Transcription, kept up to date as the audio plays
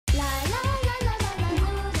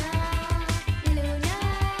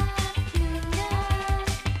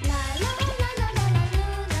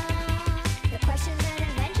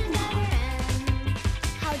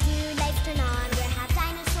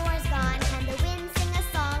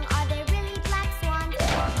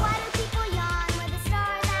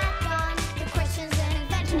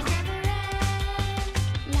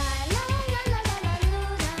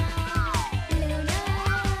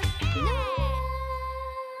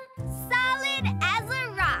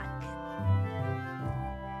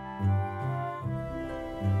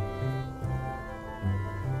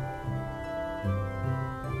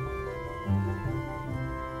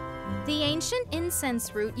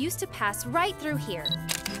incense route used to pass right through here.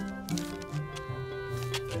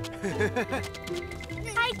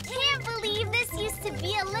 I can't believe this used to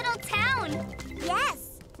be a little town.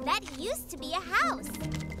 Yes, that used to be a house.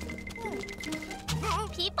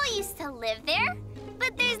 People used to live there,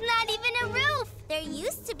 but there's not even a roof. There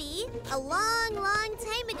used to be a long, long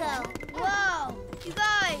time ago. Wow! You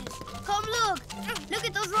guys, come look! Look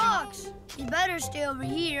at those rocks! You better stay over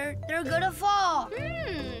here. They're gonna fall.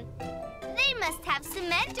 They must have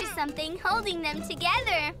cement or something holding them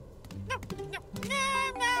together.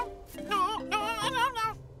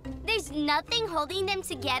 There's nothing holding them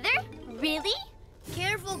together? Really?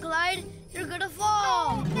 Careful, Clyde. You're gonna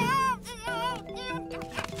fall.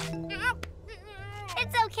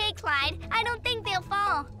 It's okay, Clyde. I don't think they'll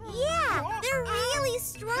fall. Yeah, they're really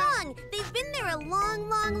strong. They've been there a long,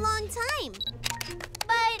 long, long time.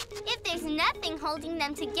 But if there's nothing holding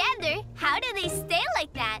them together, how do they stay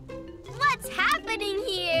like that? What's happening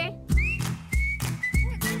here?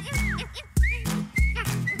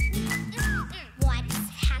 What's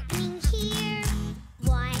happening here?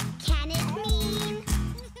 What can it mean?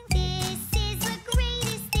 This is the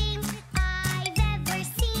greatest thing I've ever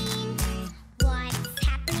seen. What's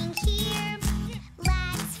happening here?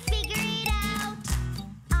 Let's figure it out.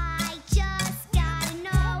 I just gotta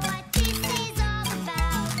know what this is all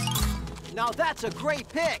about. Now that's a great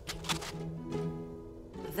pick.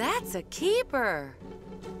 That's a keeper.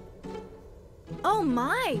 Oh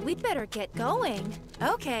my, we'd better get going.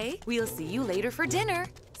 Okay, we'll see you later for dinner.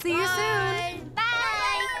 See you soon.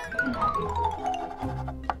 Bye!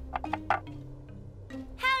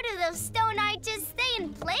 How do those stone arches stay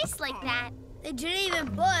in place like that? They didn't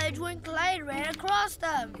even budge when Clyde ran across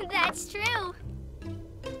them. That's true.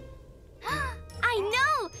 I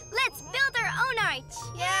know! Let's build our own arch.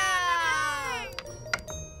 Yeah!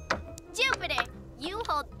 Jupiter, you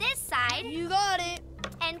hold this side. You got it.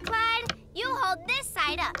 And Clyde, you hold this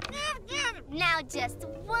side up. Now just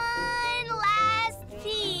one last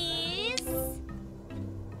piece.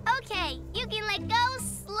 Okay, you can let go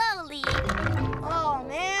slowly. Oh,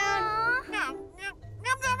 man.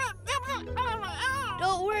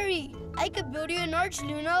 Don't worry. I could build you an arch,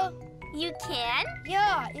 Luna. You can?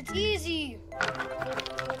 Yeah, it's easy.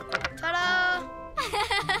 Ta-da!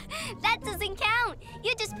 That doesn't count.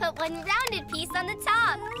 You just put one rounded piece on the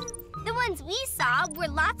top. The ones we saw were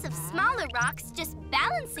lots of smaller rocks just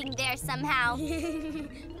balancing there somehow.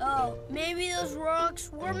 Oh, maybe those rocks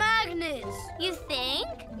were magnets. You think?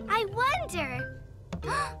 I wonder.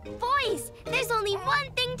 Boys, there's only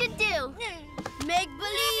one thing to do. Make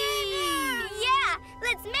believe! Yeah,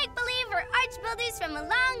 let's make believe we're arch builders from a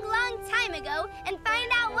long, long time ago and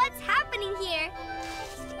find out what's happening here.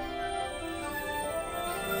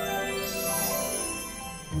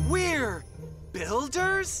 We're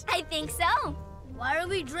builders? I think so. Why are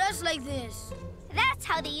we dressed like this? That's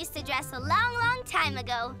how they used to dress a long, long time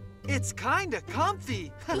ago. It's kinda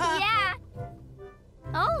comfy. Yeah.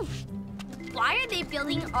 Oh, why are they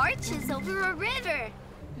building arches over a river?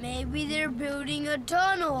 Maybe they're building a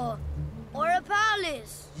tunnel or a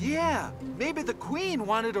palace. Yeah, maybe the Queen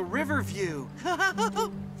wanted a river view.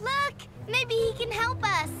 Look, maybe he can help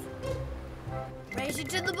us. Race it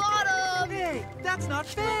to the bottom. Hey, that's not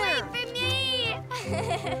fair. Wait for me.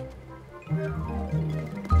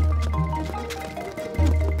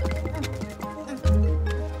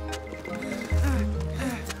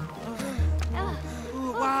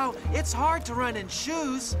 Ooh, wow, it's hard to run in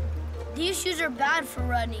shoes. These shoes are bad for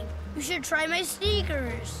running. You should try my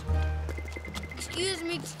sneakers. Excuse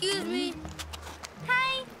me, excuse me.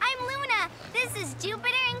 Hi, I'm Luna. This is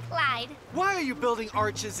Jupiter and Clyde. Why are you building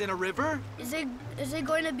arches in a river? Is it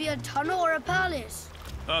going to be a tunnel or a palace?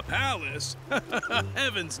 A palace?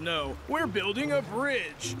 Heavens no. We're building a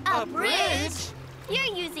bridge. A bridge?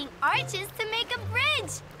 You're using arches to make a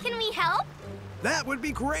bridge. Can we help? That would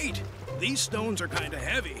be great. These stones are kind of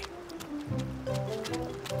heavy.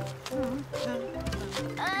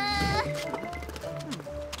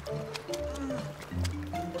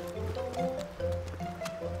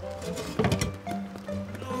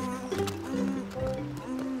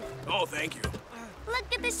 Oh, thank you.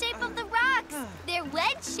 Look at the shape of the rocks. They're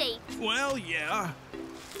wedge-shaped. Well, yeah.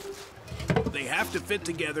 They have to fit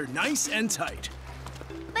together nice and tight.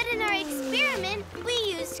 But in our experiment, we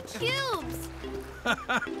used cubes.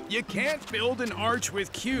 You can't build an arch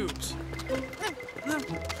with cubes.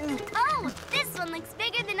 Oh, this one looks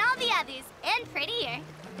bigger than all the others and prettier.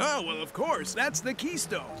 Oh, well, of course. That's the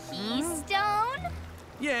keystone. Keystone?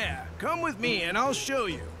 Yeah, come with me and I'll show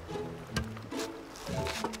you.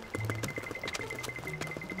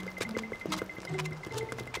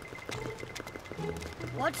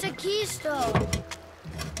 What's a keystone?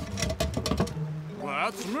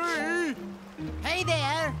 That's me. Hey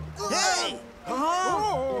there. Hey! Hey!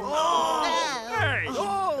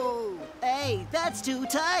 Oh! Hey, that's too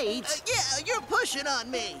tight. Yeah, you're pushing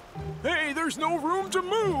on me. Hey, there's no room to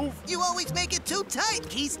move. You always make it too tight,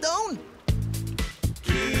 Keystone.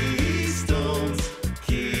 Keystones,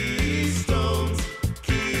 keystones,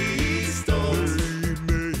 keystones. They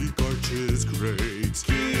make arches great.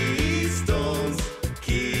 Keystones,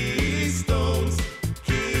 keystones,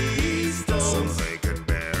 keystones. So they can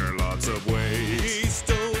bear lots of weight.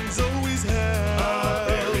 Keystones always have a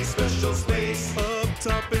very special space. Up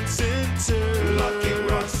top and center, locking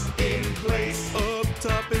rocks in place. Up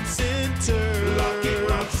top and center, locking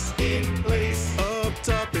rocks in place. Up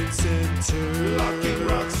top and center, locking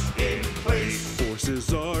rocks in place.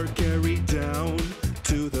 Forces are carried down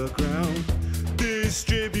to the ground,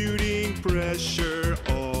 distributing pressure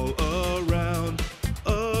all around.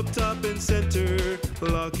 Up top and center,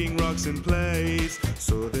 locking rocks in place,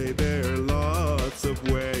 so they bear lots of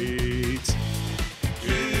weight.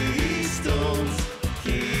 Keystones,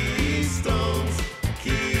 keystones,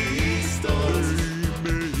 keystones.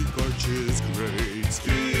 They make arches great.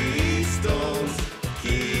 Keystones,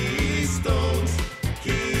 keystones,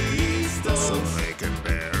 keystones. So they can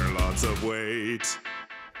bear lots of weight.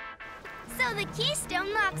 So the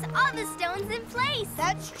keystone locks all the stones in place.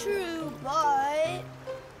 That's true, but...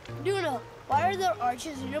 Luna, why are there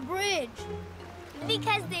arches in a bridge?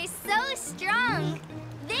 Because they're so strong.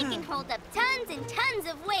 They can hold up tons and tons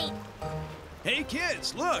of weight. Hey,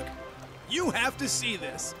 kids, look. You have to see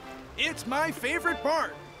this. It's my favorite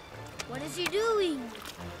part. What is he doing?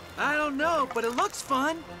 I don't know, but it looks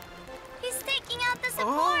fun. He's taking out the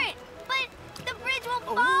support, but the bridge will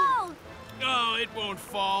fall. Oh, it won't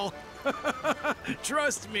fall.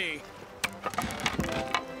 Trust me.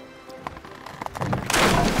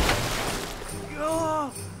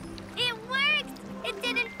 Oh, It worked. It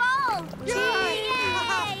didn't fall. Yay!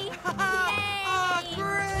 Yay! Oh,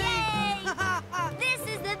 great! Yay! This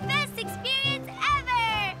is the best experience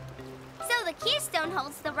ever. So the keystone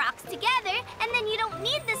holds the rocks together, and then you don't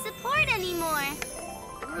need the support anymore.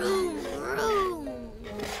 Vroom, vroom.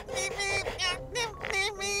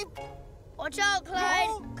 Watch out, Clyde.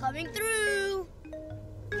 Coming through.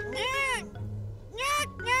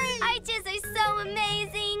 Arches are so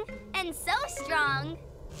amazing and so strong.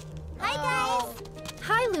 Hi, guys.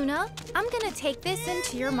 Hi, Luna. I'm gonna take this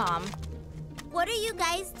into your mom. What are you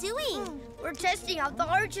guys doing? We're testing out the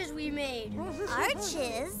arches we made.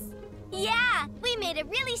 Arches? Yeah, we made a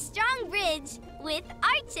really strong bridge with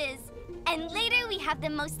arches. And later we have the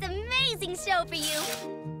most amazing show for you.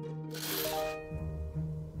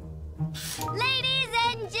 Ladies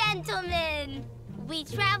and gentlemen, we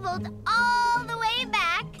traveled all the way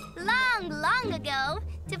back, long ago,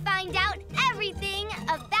 to find out everything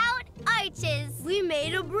about arches. We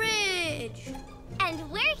made a bridge. And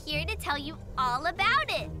we're here to tell you all about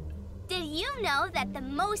it. Did you know that the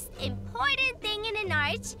most important thing in an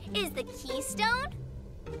arch is the keystone?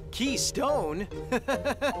 Keystone?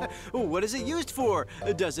 What is it used for?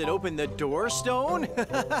 Does it open the door stone?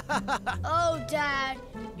 Oh, Dad,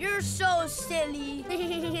 you're so silly.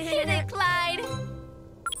 Hit it, Clyde.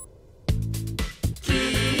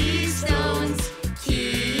 Keystones,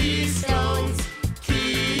 keystones,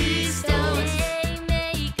 keystones. They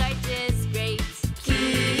make arches great.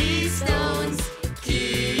 Keystones,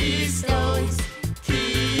 keystones,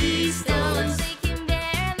 keystones. They can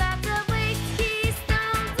bear lots of weight.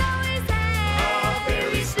 Keystones always A have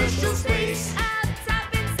very special space. up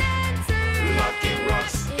top and center. Locking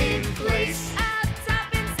rocks in place. Up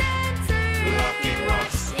top and center. Locking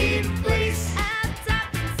rocks in place. Up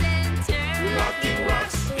top and center. Locking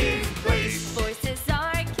rocks in place. Forces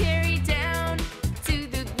are carried down to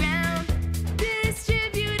the ground,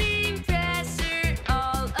 distributing pressure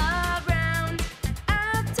all around.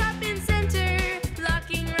 Up top and center,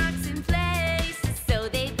 locking rocks in place, so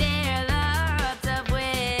they bear lots of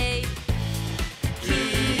weight.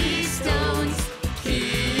 Keystones,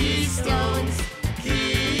 keystones,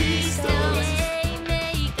 keystones. They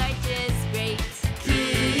make arches great.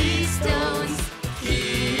 Keystones,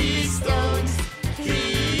 keystones,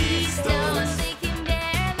 keystones. They can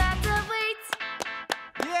bear lots of weight.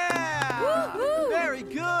 Yeah! Very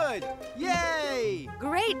good! Yay!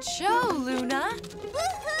 Great show, Luna.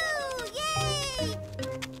 Woohoo! Yay!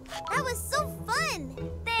 That was so fun.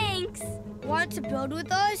 Thanks. Want to build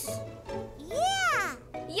with us? Yeah!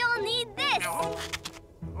 You'll need this.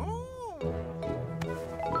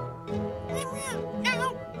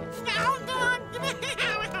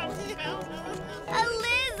 A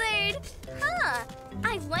lizard! Huh.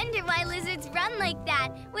 I wonder why lizards run like that.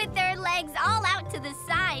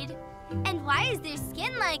 And why is their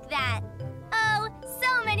skin like that? Oh,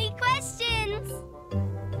 so many questions!